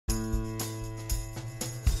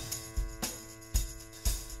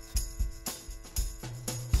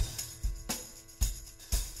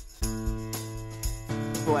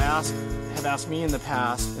people have asked me in the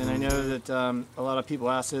past, and I know that a lot of people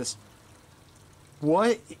ask this.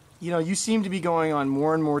 You seem to be going on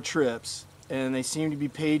more and more trips, and they seem to be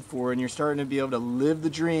paid for, and you're starting to be able to live the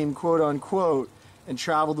dream, quote unquote, and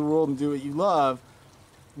travel the world and do what you love.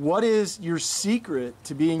 What is your secret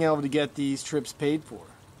to being able to get these trips paid for?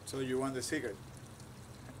 So you want the secret?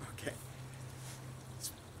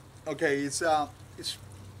 Okay, it's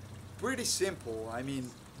pretty simple. I mean,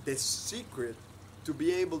 the secret to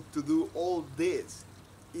be able to do all this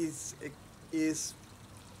is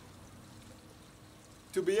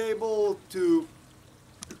to be able to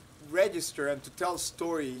register and to tell a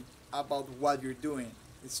story about what you're doing.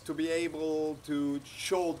 It's to be able to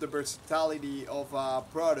show the versatility of a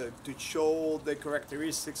product, to show the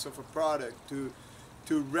characteristics of a product, to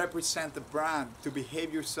represent the brand, to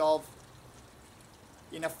behave yourself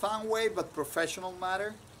in a fun way but professional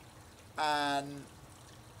manner, and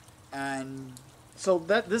so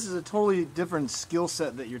this is a totally different skill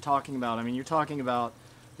set that you're talking about. I mean, you're talking about,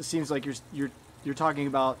 it seems like you're talking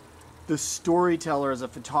about the storyteller as a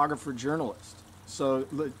photographer journalist. So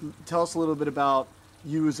tell us a little bit about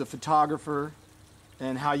you as a photographer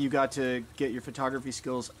and how you got to get your photography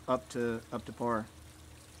skills up to par.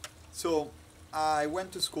 So I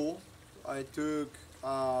went to school. I took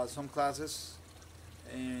some classes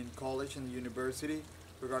in college and university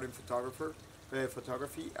regarding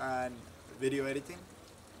photography and video editing.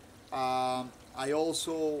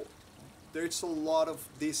 There's a lot of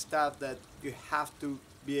this stuff that you have to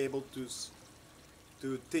be able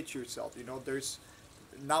to teach yourself.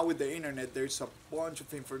 Now with the internet, there's a bunch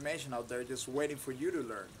of information out there just waiting for you to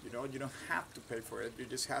learn. You don't have to pay for it. You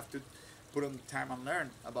just have to put on the time and learn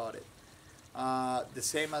about it. The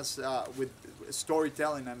same as with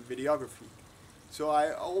storytelling and videography. So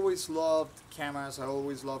I always loved cameras, I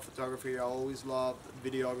always loved photography, I always loved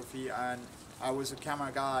videography, and I was a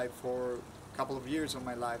camera guy for a couple of years of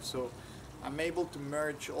my life. So I'm able to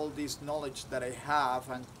merge all this knowledge that I have,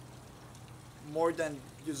 and more than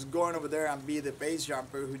just going over there and be the base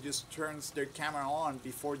jumper who just turns their camera on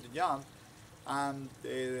before the jump, I'm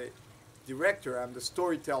the director, I'm the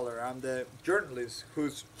storyteller, I'm the journalist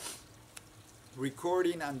who's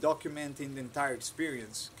recording and documenting the entire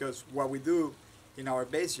experience, because what we do in our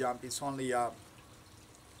base jump is only 1%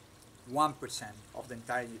 of the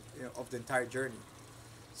entire journey.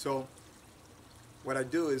 So what I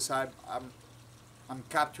do is I'm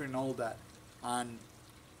capturing all that, and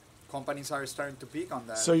companies are starting to pick on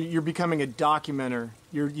that. So you're becoming a documenter.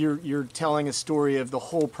 You're telling a story of the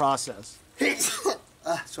whole process.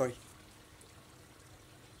 Sorry.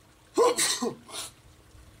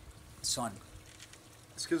 Son.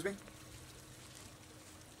 Excuse me?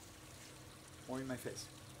 More in my face.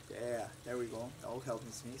 Yeah, there we go. That'll help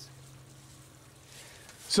me sneeze.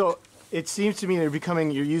 So it seems to me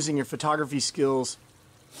you're using your photography skills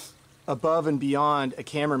above and beyond a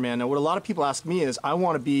cameraman. Now, what a lot of people ask me is, I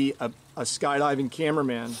want to be a skydiving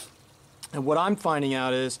cameraman. And what I'm finding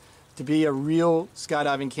out is, to be a real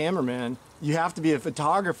skydiving cameraman, you have to be a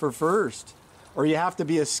photographer first. Or you have to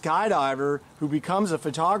be a skydiver who becomes a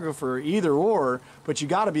photographer, either or, but you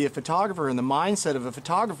got to be a photographer, and the mindset of a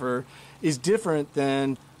photographer is different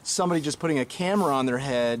than somebody just putting a camera on their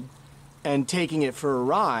head and taking it for a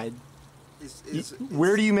ride.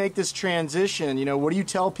 Where do you make this transition? What do you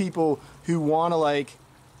tell people who want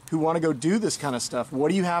to go do this kind of stuff?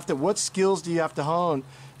 What skills do you have to hone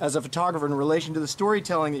as a photographer in relation to the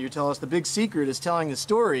storytelling that you tell us? The big secret is telling the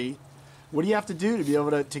story. What do you have to do to be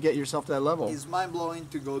able to get yourself to that level? It's mind-blowing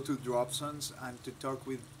to go to drop zones and to talk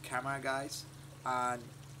with camera guys and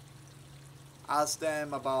ask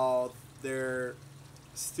them about their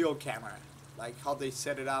still camera, like how they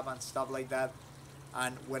set it up and stuff like that.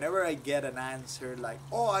 And whenever I get an answer like,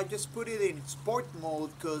 oh, I just put it in sport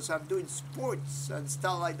mode because I'm doing sports and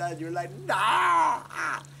stuff like that, you're like, nah!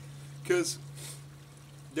 Because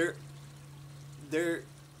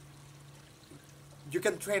you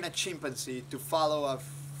can train a chimpanzee to follow a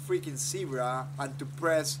freaking zebra and to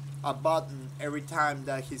press a button every time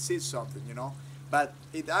that he sees something, But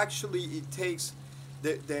it takes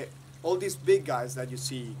all these big guys that you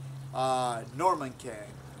see, Norman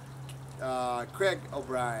King, Craig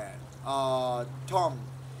O'Brien, Tom,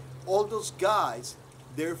 all those guys,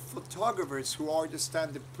 they're photographers who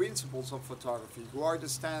understand the principles of photography, who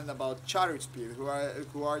understand about shutter speed,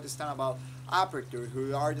 who understand about aperture,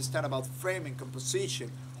 who understand about framing,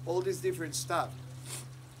 composition, all this different stuff.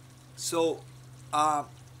 So,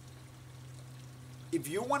 if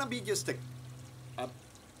you want to be just a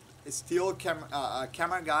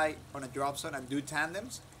camera guy on a drop zone and do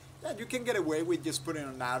tandems, yeah, you can get away with just putting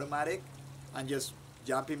on automatic and just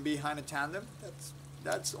jumping behind a tandem.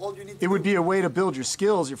 That's all you need to It would do. be a way to build your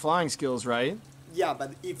skills, your flying skills, right? Yeah,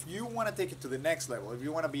 but if you want to take it to the next level, if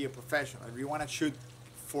you want to be a professional, if you want to shoot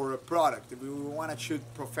for a product, if you want to shoot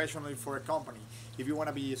professionally for a company, if you want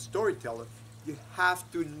to be a storyteller, you have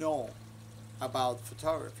to know about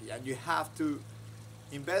photography, and you have to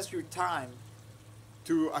invest your time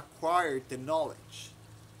to acquire the knowledge.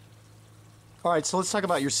 All right, so let's talk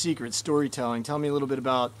about your secret, storytelling. Tell me a little bit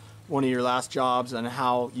about one of your last jobs and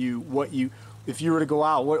how if you were to go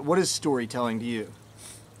out, what is storytelling to you?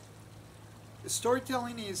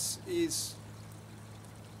 Storytelling is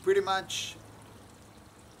pretty much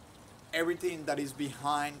everything that is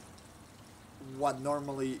behind what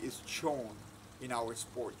normally is shown in our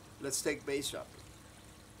sport. Let's take base jumping.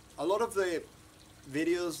 A lot of the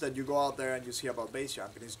videos that you go out there and you see about base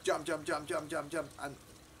jumping is jump, jump, jump, jump, jump, jump, and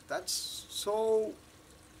that's so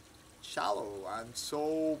shallow and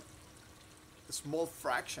so a small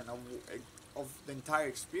fraction of the entire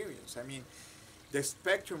experience. I mean, the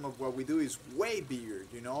spectrum of what we do is way bigger,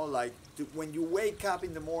 you know, like when you wake up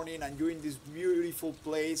in the morning and you're in this beautiful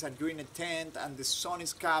place and you're in a tent and the sun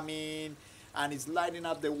is coming and it's lighting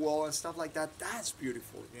up the wall and stuff like that, that's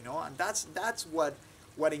beautiful, you know, and that's what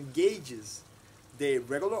engages the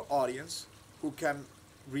regular audience who can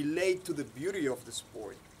relate to the beauty of the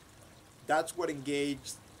sport. That's what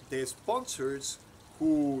engaged the sponsors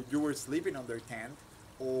who you were sleeping on their tent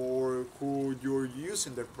or who you're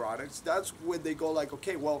using their products. That's when they go like,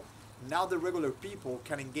 okay, well, now the regular people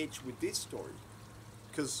can engage with this story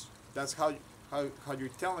because that's how you're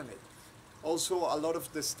telling it. Also, a lot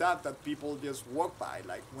of the stuff that people just walk by,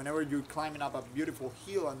 like whenever you're climbing up a beautiful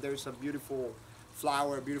hill and there's a beautiful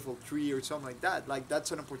flower, a beautiful tree or something like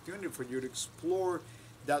that's an opportunity for you to explore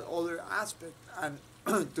that other aspect and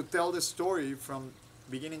to tell the story from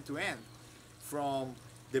beginning to end, from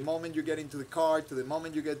the moment you get into the car, to the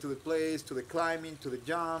moment you get to the place, to the climbing, to the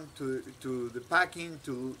jump, to the packing,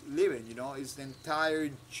 to living, you know, it's the entire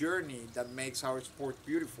journey that makes our sport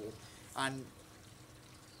beautiful. And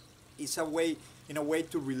it's a way, in a way,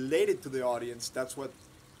 to relate it to the audience. That's what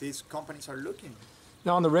these companies are looking.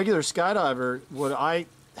 Now, on the regular skydiver,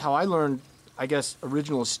 how I learned, I guess,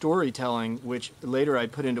 original storytelling, which later I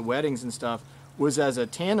put into weddings and stuff, was as a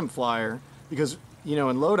tandem flyer, because, you know,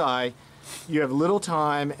 in Lodi, you have little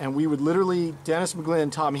time, and we would literally, Dennis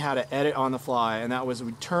McGlynn taught me how to edit on the fly, and that was,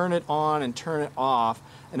 we'd turn it on and turn it off,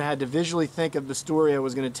 and I had to visually think of the story I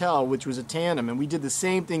was going to tell, which was a tandem, and we did the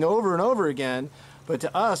same thing over and over again, but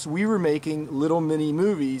to us, we were making little mini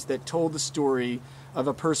movies that told the story of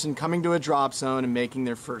a person coming to a drop zone and making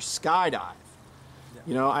their first skydive. Yeah.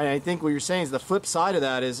 You know, I think what you're saying is the flip side of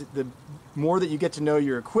that is the more that you get to know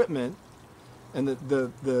your equipment, and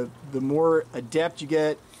the more adept you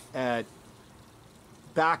get at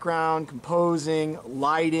background, composing,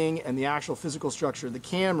 lighting, and the actual physical structure of the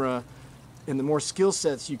camera, and the more skill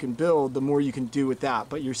sets you can build, the more you can do with that.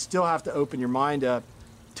 But you still have to open your mind up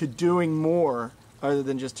to doing more other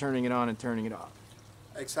than just turning it on and turning it off.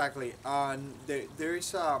 Exactly.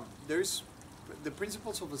 There's the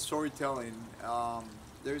principles of the storytelling.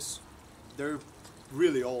 They're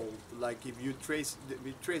really old. Like if you trace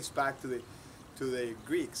back to the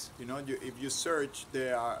Greeks. You know, if you search,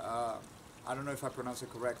 there are I don't know if I pronounce it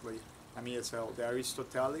correctly. I mean, it's the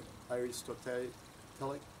Aristoteles.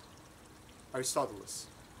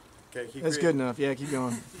 Okay, that's good enough. Yeah, keep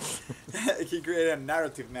going. He created a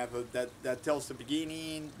narrative method that tells the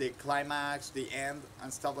beginning, the climax, the end,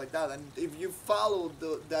 and stuff like that. And if you follow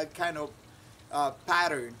that kind of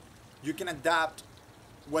pattern, you can adapt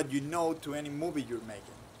what you know to any movie you're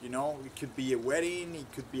making. You know, it could be a wedding,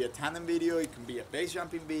 it could be a tandem video, it could be a base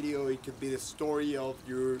jumping video, it could be the story of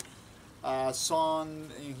your son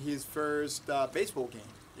in his first baseball game,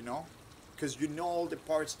 you know? Because you know all the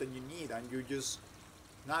parts that you need and you're just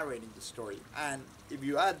narrating the story. And if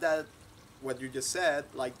you add that, what you just said,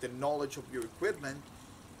 like the knowledge of your equipment,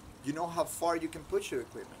 you know how far you can push your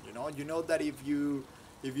equipment, you know that if you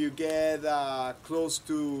get close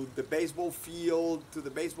to the baseball field, to the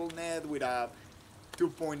baseball net with a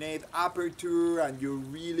 2.8 aperture and you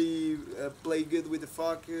really play good with the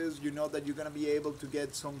focus, you know that you're going to be able to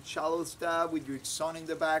get some shallow stuff with your son in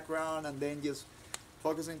the background and then just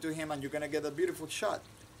focusing to him and you're going to get a beautiful shot.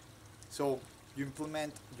 So you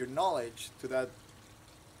implement your knowledge to that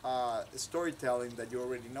storytelling that you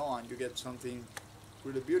already know and you get something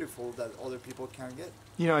really beautiful that other people can't get.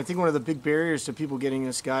 You know, I think one of the big barriers to people getting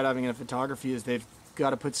into skydiving and photography is they've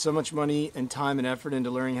got to put so much money and time and effort into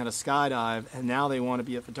learning how to skydive, and now they want to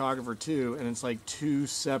be a photographer too, and it's like two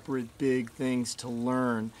separate big things to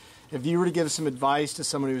learn. If you were to give some advice to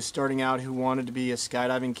someone who was starting out who wanted to be a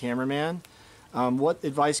skydiving cameraman, What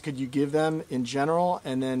advice could you give them in general,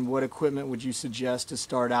 and then what equipment would you suggest to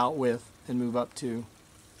start out with and move up to?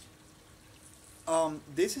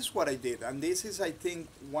 This is what I did, and this is, I think,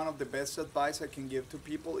 one of the best advice I can give to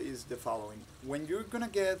people is the following. When you're gonna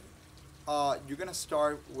you're gonna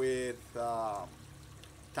start with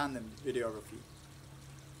tandem videography.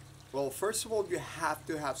 Well, first of all, you have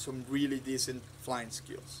to have some really decent flying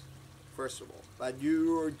skills. First of all, but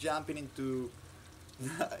you're jumping into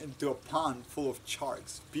into a pond full of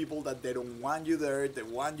sharks, people that they don't want you there, they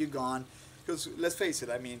want you gone. Because let's face it,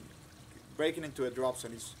 I mean, breaking into a drop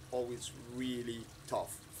zone is always really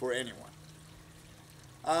tough for anyone.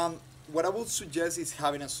 What I would suggest is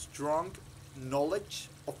having a strong knowledge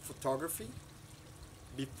of photography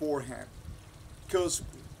beforehand, because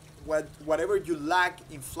whatever you lack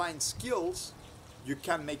in flying skills, you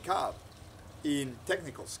can make up in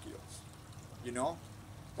technical skills. You know,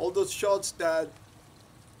 all those shots that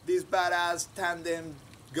these badass tandem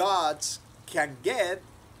gods can get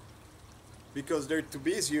because they're too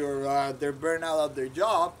busy or they're burned out of their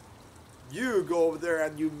job, you go over there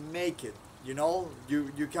and you make it. You know,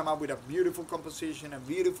 you come up with a beautiful composition, a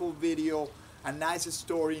beautiful video, a nice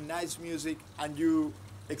story, nice music, and you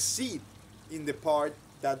exceed in the part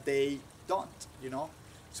that they don't. You know,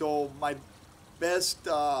 so my best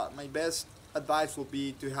advice will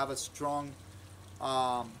be to have a strong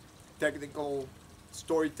technical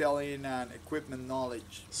storytelling and equipment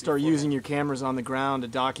knowledge. Start using your cameras on the ground to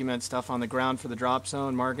document stuff on the ground for the drop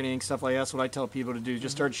zone, marketing, stuff like that. That's what I tell people to do.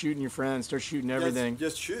 Just start shooting your friends, start shooting everything.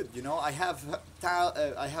 Just shoot. You know, I have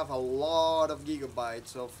a lot of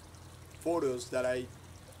gigabytes of photos that I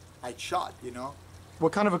shot. You know.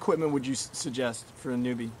 What kind of equipment would you suggest for a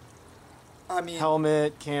newbie? I mean,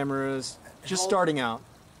 helmet, cameras, just starting out.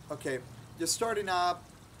 Okay, just starting up.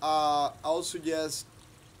 I'll suggest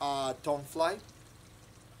Tonefly.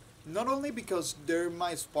 Not only because they're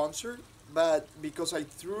my sponsor, but because I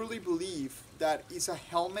truly believe that it's a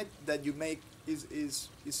helmet that you make it's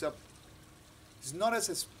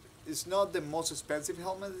not the most expensive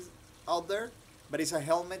helmet out there, but it's a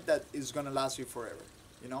helmet that is gonna last you forever.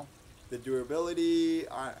 You know, the durability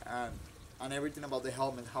and everything about the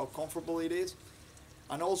helmet, how comfortable it is,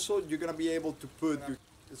 and also you're gonna be able to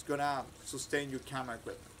it's gonna sustain your camera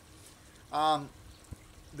equipment.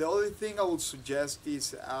 The other thing I would suggest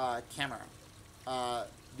is camera,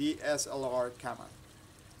 DSLR camera.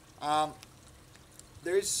 I'm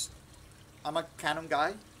a Canon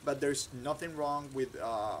guy, but there's nothing wrong with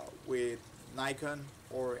Nikon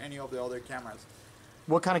or any of the other cameras.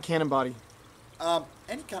 What kind of Canon body?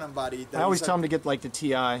 Any Canon body. I always tell them to get like the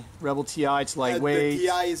TI, Rebel TI. It's lightweight. The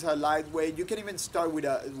TI is a lightweight. You can even start with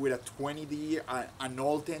a 20D, an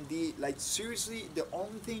old 10D. Like seriously, the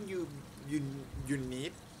only thing you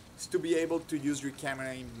need is to be able to use your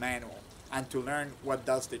camera in manual and to learn what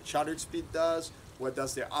does the shutter speed does, what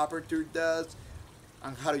does the aperture does,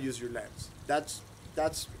 and how to use your lens. That's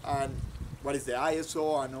what is the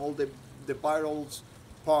ISO and all the vitals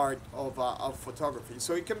part of photography.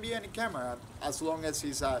 So it can be any camera as long as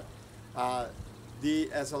it's a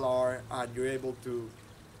DSLR and you're able to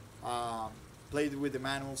play with the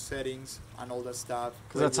manual settings and all that stuff.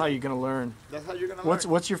 Because that's how you're going to learn. That's how you're going to learn.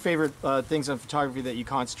 What's your favorite things on photography that you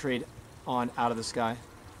concentrate on out of the sky?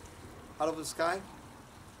 Out of the sky?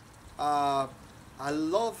 I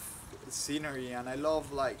love scenery and I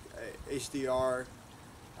love like HDR.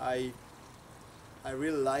 I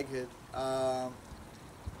really like it. I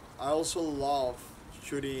also love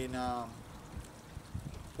shooting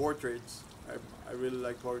portraits. I really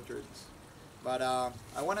like portraits. But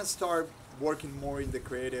I want to start working more in the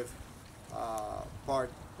creative part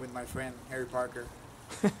with my friend Harry Parker.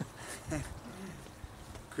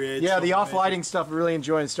 Yeah, the off-lighting stuff I really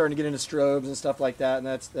enjoy, and starting to get into strobes and stuff like that, and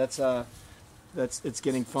that's it's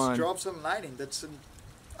getting fun. Strobes and lighting, that's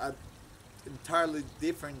an entirely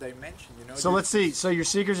different dimension, you know. So let's see. So your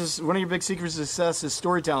secrets is one of your big secrets of success is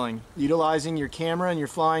storytelling, utilizing your camera and your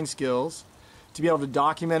flying skills to be able to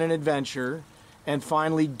document an adventure and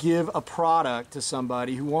finally give a product to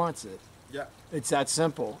somebody who wants it. Yeah. It's that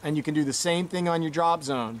simple. And you can do the same thing on your drop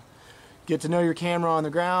zone. Get to know your camera on the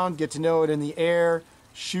ground, get to know it in the air,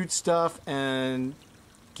 shoot stuff and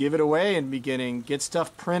give it away in the beginning. Get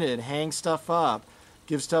stuff printed, hang stuff up,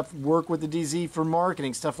 give stuff, work with the DZ for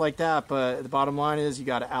marketing, stuff like that. But the bottom line is you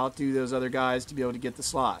got to outdo those other guys to be able to get the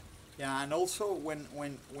slot. Yeah, and also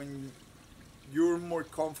when you're more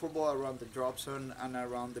comfortable around the drop zone and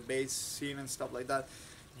around the base scene and stuff like that,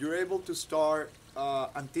 you're able to start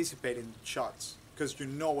anticipating shots because you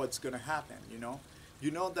know what's going to happen, you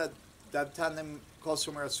know that tandem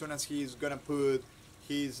customer, as soon as he's going to put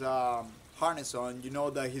his harness on, you know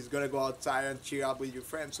that he's gonna go outside and cheer up with your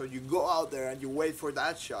friends. So you go out there and you wait for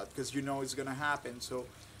that shot because you know it's gonna happen. So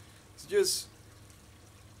it's just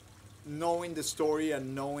knowing the story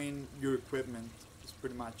and knowing your equipment is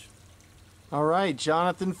pretty much. All right,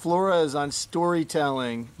 Jhonathan Florez on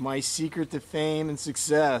storytelling, my secret to fame and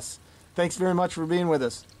success. Thanks very much for being with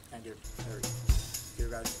us. Thank you.